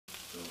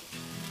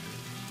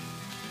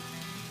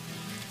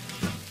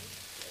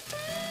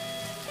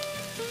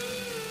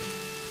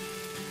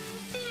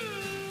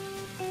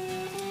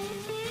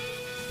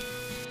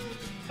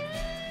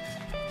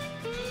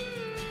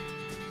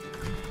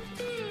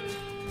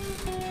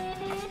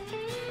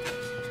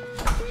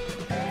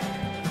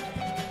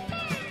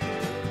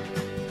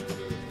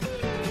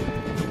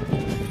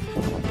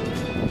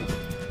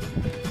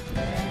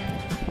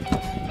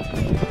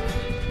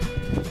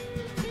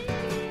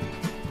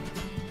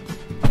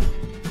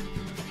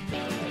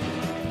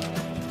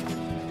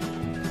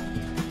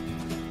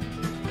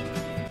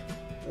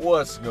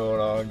What's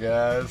going on,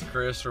 guys?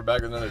 Chris, we're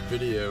back with another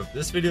video.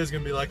 This video is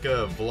gonna be like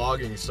a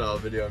vlogging style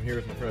video. I'm here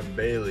with my friend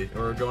Bailey, and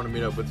we're going to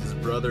meet up with his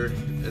brother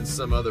and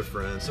some other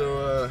friends.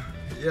 So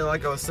yeah,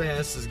 like I was saying,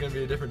 this is gonna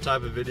be a different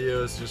type of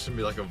video. It's just gonna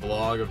be like a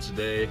vlog of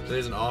today.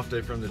 Today's an off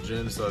day from the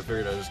gym, so I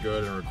figured I'd just go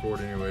ahead and record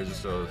anyway,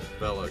 just so I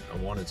felt like I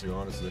wanted to,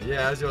 honestly.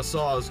 Yeah, as y'all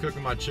saw, I was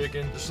cooking my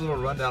chicken. Just a little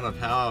rundown of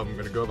how I'm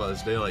gonna go about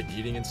this day, like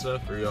eating and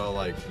stuff, for y'all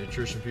like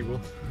nutrition people.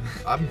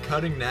 I'm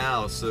cutting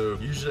now, so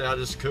usually I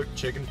just cook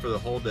chicken for the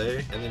whole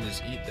day and then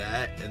just eat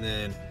that, and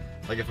then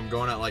like if I'm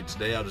going out like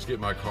today, I'll just get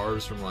my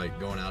carbs from like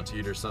going out to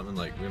eat or something.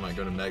 Like we might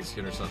go to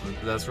Mexican or something.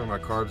 That's where my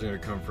carbs are gonna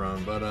come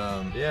from. But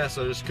yeah,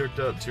 so I just cooked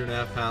up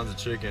 2.5 pounds of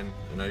chicken,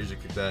 and I usually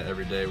cook that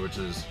every day, which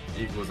is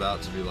equals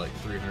out to be like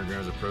 300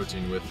 grams of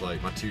protein with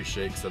like my 2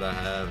 shakes that I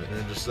have, and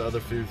then just the other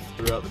food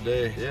throughout the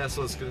day. Yeah,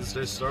 so let's get this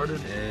day started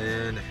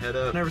and head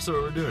up. Never said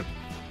what we're doing.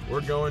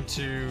 We're going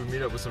to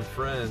meet up with some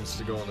friends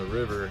to go on the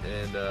river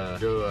and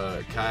go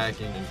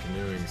kayaking and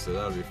canoeing, so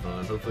that'll be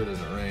fun. Hopefully it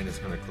doesn't rain. It's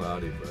kind of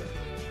cloudy, but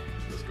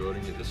let's go ahead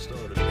and get this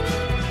started.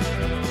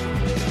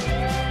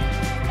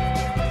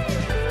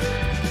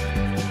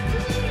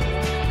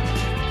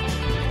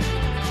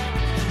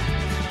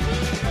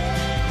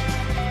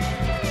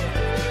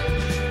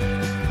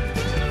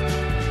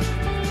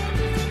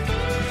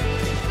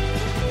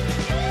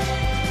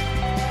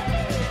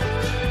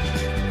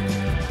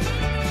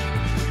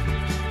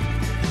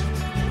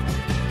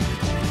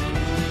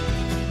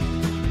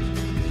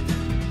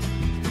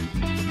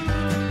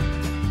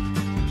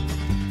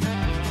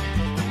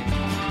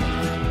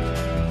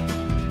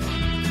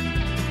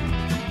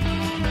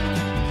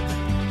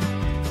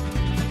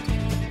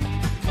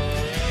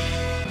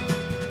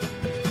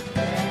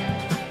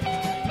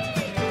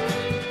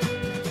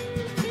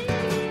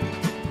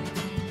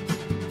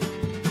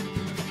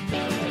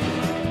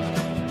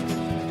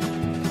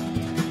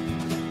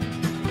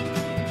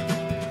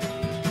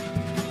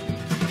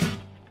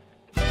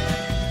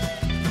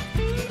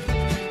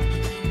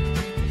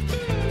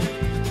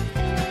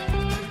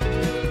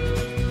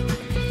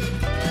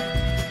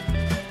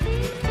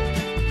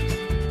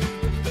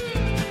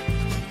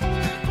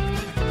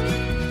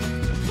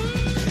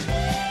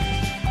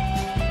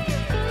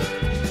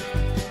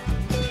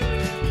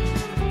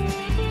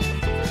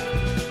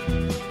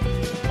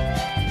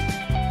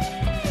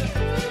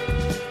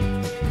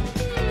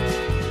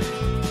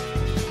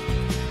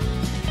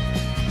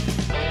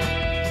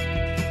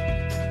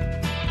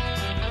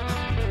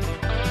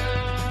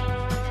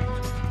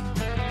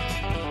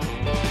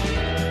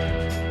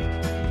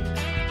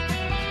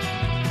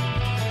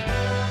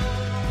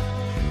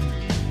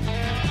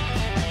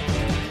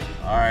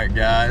 Alright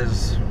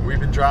guys, we've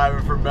been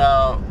driving for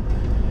about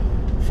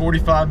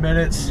 45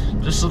 minutes.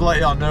 Just to let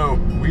y'all know,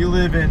 we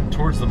live in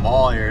towards the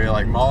mall area,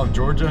 like Mall of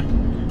Georgia,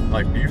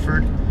 like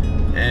Buford,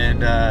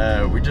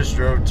 and we just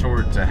drove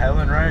to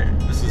Helen, right?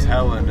 This is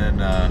Helen,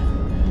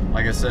 and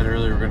like I said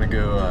earlier, we're gonna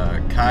go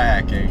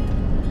kayaking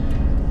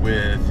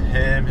with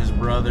him, his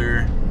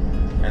brother,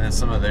 and then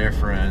some of their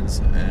friends,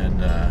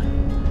 and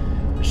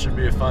it should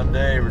be a fun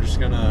day. We're just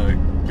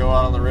gonna go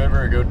out on the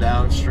river and go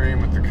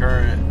downstream with the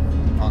current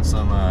on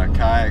some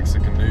kayaks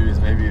and canoes,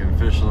 maybe even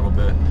fish a little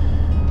bit.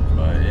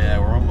 But yeah,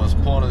 we're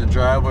almost pulling in the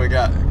driveway.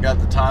 Got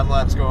the time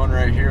lapse going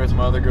right here with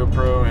my other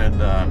GoPro, and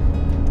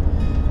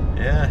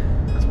yeah,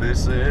 that's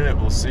basically it.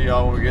 We'll see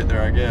y'all when we get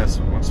there, I guess,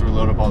 once we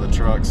load up all the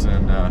trucks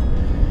and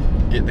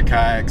get the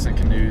kayaks and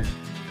canoes.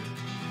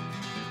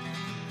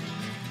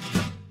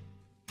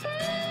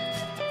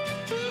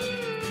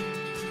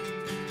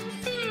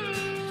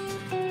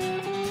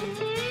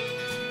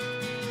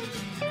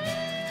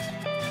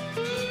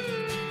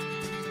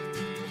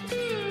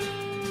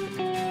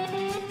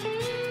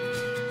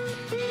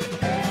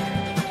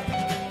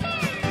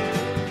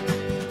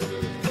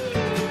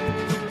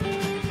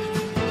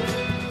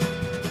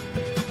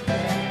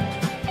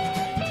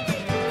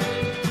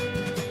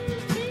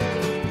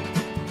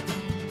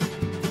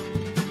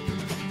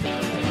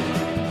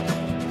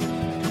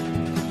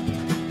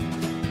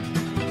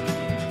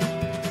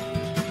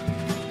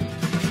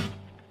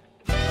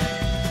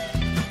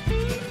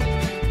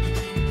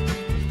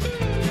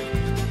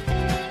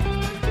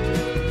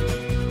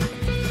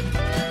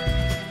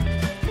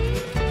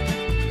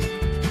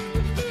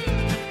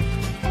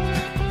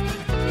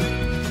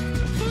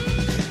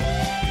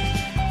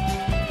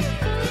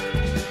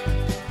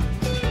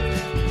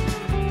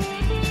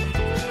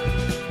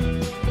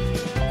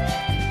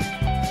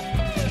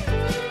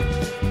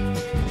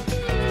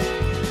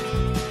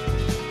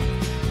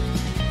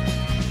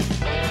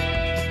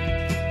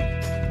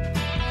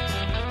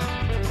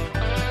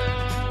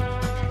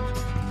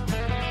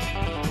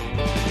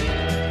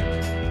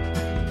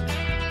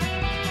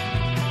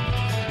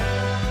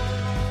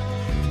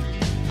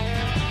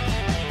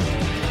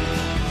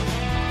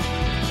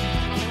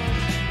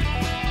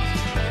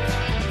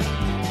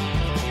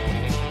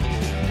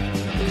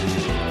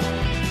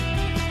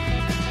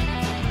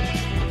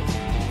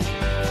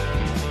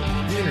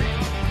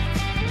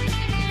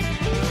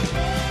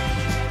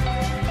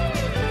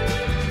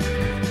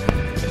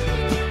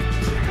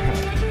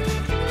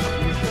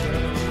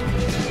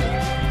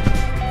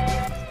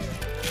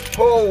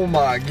 Oh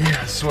my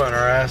God, sweating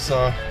our ass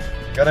off.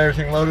 Got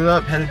everything loaded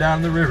up, headed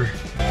down the river.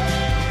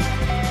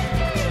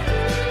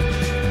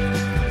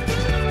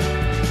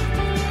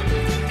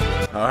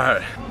 All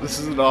right, this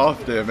is an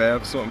off day,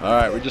 man. So, all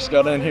right, we just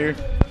got in here.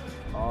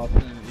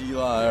 Austin and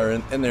Eli are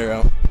in their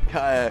own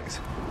kayaks.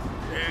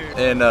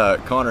 And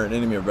Connor and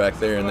Enemy are back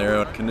there in their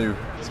own canoe.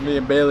 It's me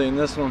and Bailey in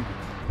this one,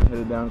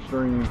 headed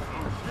downstream.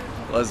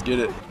 Let's get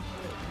it.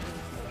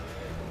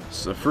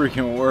 It's a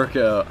freaking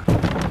workout.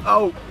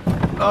 Oh,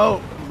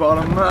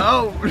 bottom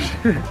out.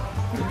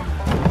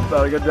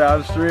 About to go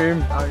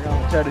downstream. I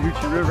got the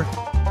Chattahoochee River.